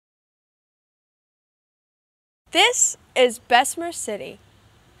This is Bessemer City.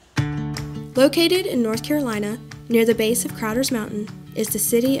 Located in North Carolina, near the base of Crowder's Mountain, is the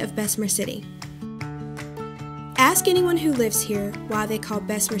city of Bessemer City. Ask anyone who lives here why they call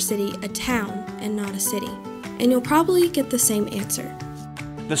Bessemer City a town and not a city, and you'll probably get the same answer.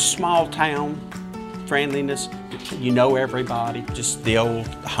 The small town friendliness, you know everybody, just the old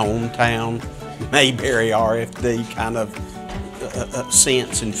hometown, Mayberry RFD kind of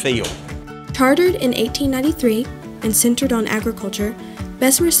sense and feel. Chartered in 1893 and centered on agriculture,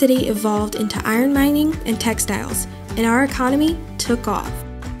 Bessemer City evolved into iron mining and textiles, and our economy took off.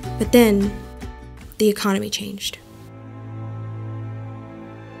 But then, the economy changed.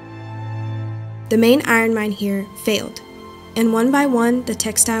 The main iron mine here failed, and one by one the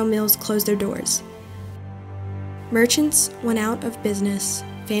textile mills closed their doors. Merchants went out of business,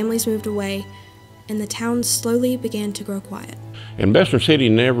 families moved away, and the town slowly began to grow quiet. And Bessemer City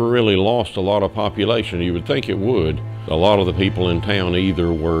never really lost a lot of population. You would think it would. A lot of the people in town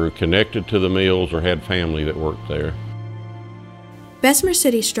either were connected to the mills or had family that worked there. Bessemer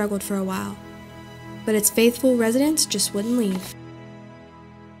City struggled for a while, but its faithful residents just wouldn't leave.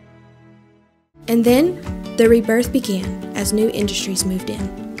 And then, the rebirth began as new industries moved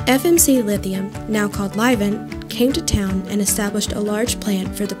in. FMC Lithium, now called Livent, came to town and established a large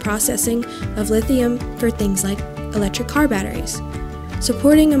plant for the processing of lithium for things like electric car batteries,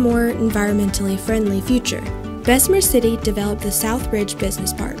 supporting a more environmentally friendly future. Bessemer City developed the South Ridge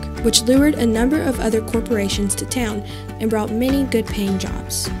Business Park, which lured a number of other corporations to town and brought many good-paying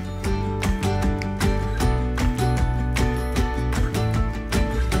jobs.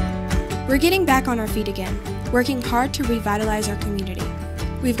 We're getting back on our feet again, working hard to revitalize our community.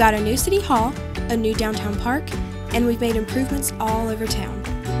 We've got a new city hall, a new downtown park, and we've made improvements all over town.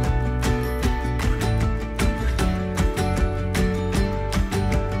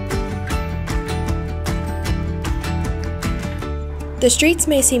 The streets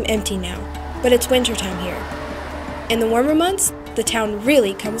may seem empty now, but it's wintertime here. In the warmer months, the town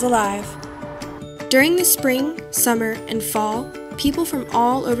really comes alive. During the spring, summer, and fall, people from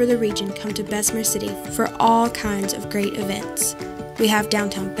all over the region come to Bessemer City for all kinds of great events. We have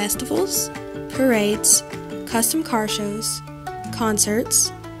downtown festivals, parades, custom car shows,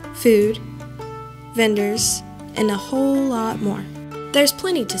 concerts, food, vendors, and a whole lot more. There's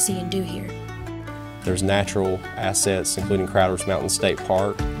plenty to see and do here. There's natural assets, including Crowder's Mountain State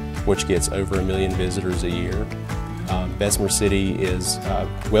Park, which gets over 1 million visitors a year. Bessemer City is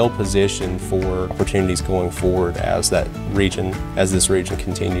well positioned for opportunities going forward as this region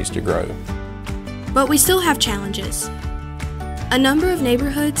continues to grow. But we still have challenges. A number of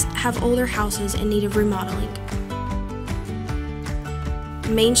neighborhoods have older houses in need of remodeling.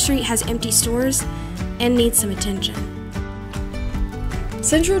 Main Street has empty stores and needs some attention.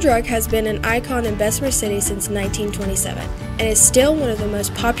 Central Drug has been an icon in Bessemer City since 1927 and is still one of the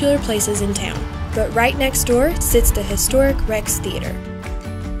most popular places in town. But right next door sits the historic Rex Theater.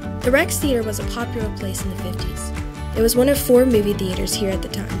 The Rex Theater was a popular place in the 50s. It was one of 4 movie theaters here at the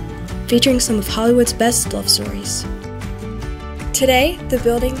time, featuring some of Hollywood's best love stories. Today, the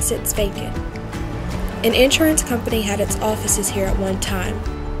building sits vacant. An insurance company had its offices here at one time,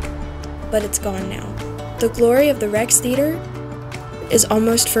 but it's gone now. The glory of the Rex Theater is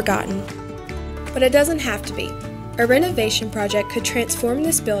almost forgotten. But it doesn't have to be. A renovation project could transform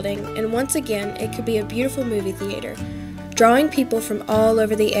this building, and once again, it could be a beautiful movie theater, drawing people from all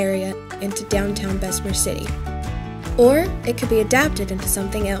over the area into downtown Bessemer City. Or it could be adapted into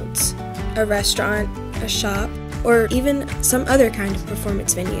something else, a restaurant, a shop, or even some other kind of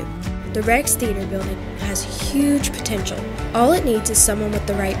performance venue. The Rex Theater building has huge potential. All it needs is someone with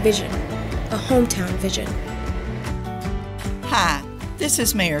the right vision, a hometown vision. Hi, this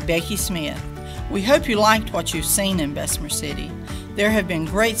is Mayor Becky Smith. We hope you liked what you've seen in Bessemer City. There have been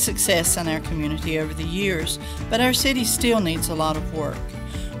great success in our community over the years, but our city still needs a lot of work.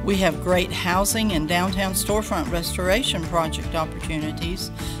 We have great housing and downtown storefront restoration project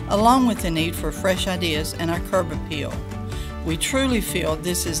opportunities, along with the need for fresh ideas and our curb appeal. We truly feel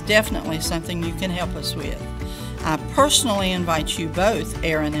this is definitely something you can help us with. I personally invite you both,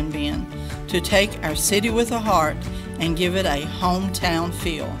 Aaron and Ben, to take our city with a heart and give it a hometown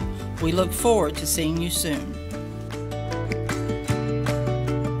feel. We look forward to seeing you soon.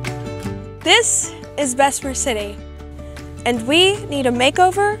 This is Bessemer City, and we need a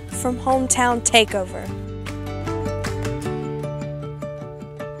makeover from Hometown Takeover.